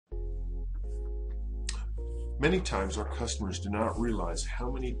Many times our customers do not realize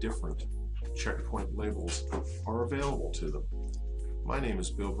how many different checkpoint labels are available to them. My name is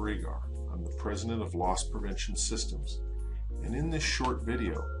Bill Bregar. I'm the president of Loss Prevention Systems, and in this short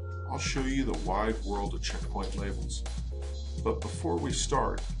video I'll show you the wide world of checkpoint labels. But before we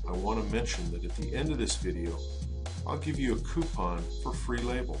start, I want to mention that at the end of this video I'll give you a coupon for free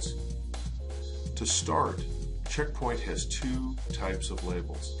labels. To start, Checkpoint has two types of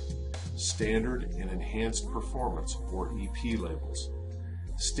labels: Standard and Enhanced Performance, or EP labels.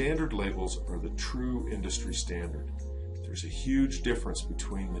 Standard labels are the true industry standard. There's a huge difference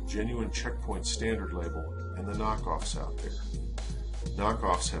between the genuine Checkpoint standard label and the knockoffs out there.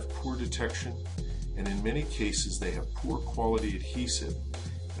 Knockoffs have poor detection, and in many cases they have poor quality adhesive,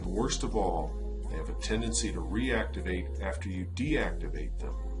 and worst of all, they have a tendency to reactivate after you deactivate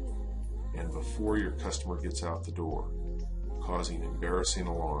them and before your customer gets out the door, causing embarrassing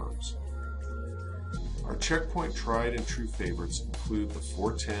alarms. Our Checkpoint tried and true favorites include the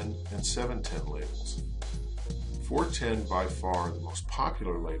 410 and 710 labels. 410, by far the most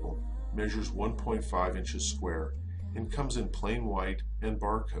popular label, measures 1.5 inches square and comes in plain white and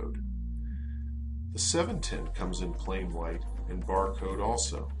barcode. The 710 comes in plain white and barcode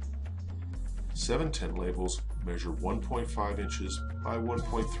also. 710 labels measure 1.5 inches by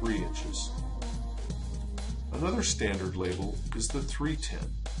 1.3 inches. Another standard label is the 310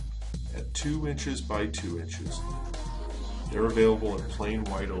 at 2 inches by 2 inches. They're available in plain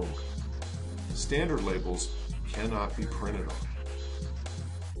white only. Standard labels cannot be printed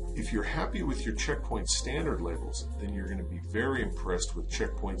on. If you're happy with your Checkpoint standard labels, then you're going to be very impressed with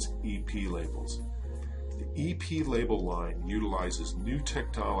Checkpoint's EP labels. The EP label line utilizes new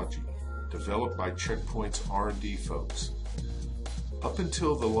technology developed by Checkpoint's R&D folks. Up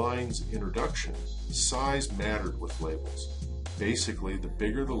until the line's introduction, size mattered with labels. Basically, the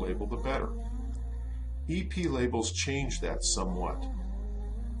bigger the label, the better. EP labels changed that somewhat.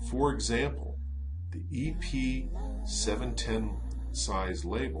 For example, the EP 710 size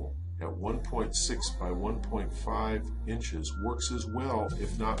label at 1.6 by 1.5 inches works as well,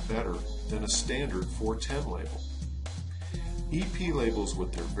 if not better, than a standard 410 label. EP labels,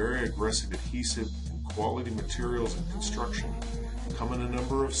 with their very aggressive adhesive and quality materials and construction, come in a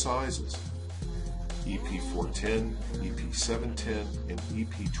number of sizes: EP 410, EP 710, and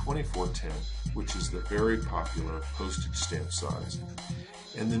EP 2410, which is the very popular postage stamp size,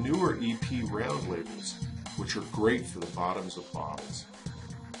 and the newer EP round labels, which are great for the bottoms of bottles.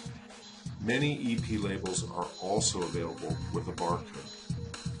 Many EP labels are also available with a barcode.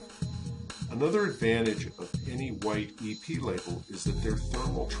 Another advantage of any white EP label is that they're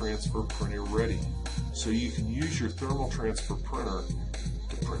thermal transfer printer ready, so you can use your thermal transfer printer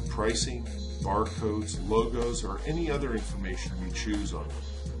to print pricing, barcodes, logos, or any other information you choose on them.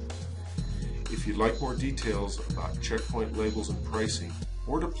 If you'd like more details about Checkpoint labels and pricing,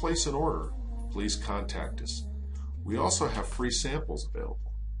 or to place an order, please contact us. We also have free samples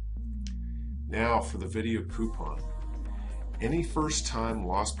available. Now for the video coupon. Any first-time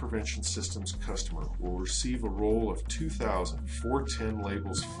Loss Prevention Systems customer will receive a roll of 2,000 410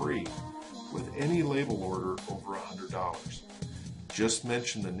 labels free with any label order over $100. Just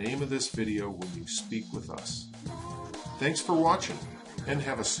mention the name of this video when you speak with us. Thanks for watching, and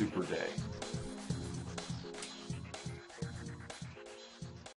have a super day.